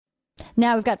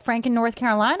Now we've got Frank in North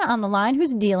Carolina on the line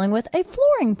who's dealing with a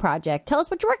flooring project. Tell us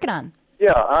what you're working on.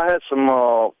 Yeah, I had some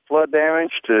flood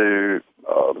damage to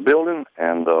the building,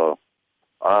 and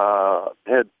I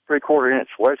had 3/4-inch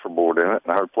wafer board in it,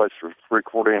 and I replaced it with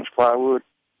 3/4-inch plywood.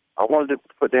 I wanted to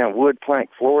put down wood plank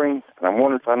flooring, and I'm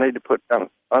wondering if I need to put down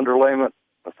underlayment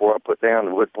before I put down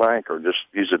the wood plank, or just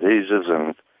use adhesives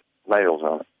and nails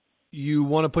on it. You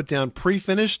want to put down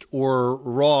pre-finished or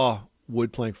raw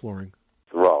wood plank flooring?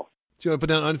 Raw. So you want to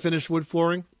put down unfinished wood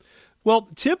flooring? Well,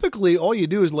 typically all you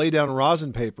do is lay down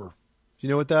rosin paper. Do you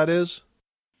know what that is?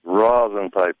 Rosin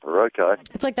paper, okay.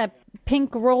 It's like that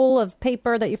pink roll of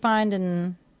paper that you find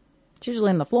it's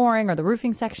usually in the flooring or the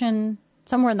roofing section,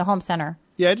 somewhere in the home center.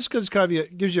 Yeah, just because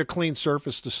it gives you a clean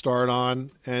surface to start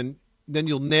on, and then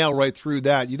you'll nail right through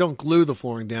that. You don't glue the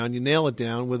flooring down; you nail it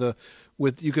down with.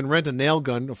 You can rent a nail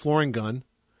gun, a flooring gun,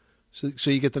 so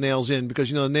you get the nails in,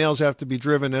 because the nails have to be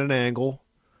driven at an angle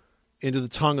into the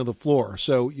tongue of the floor.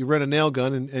 So you rent a nail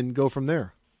gun and go from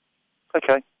there.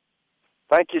 Okay.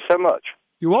 Thank you so much.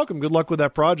 You're welcome. Good luck with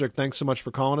that project. Thanks so much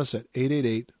for calling us at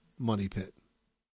 888-MONEY-PIT.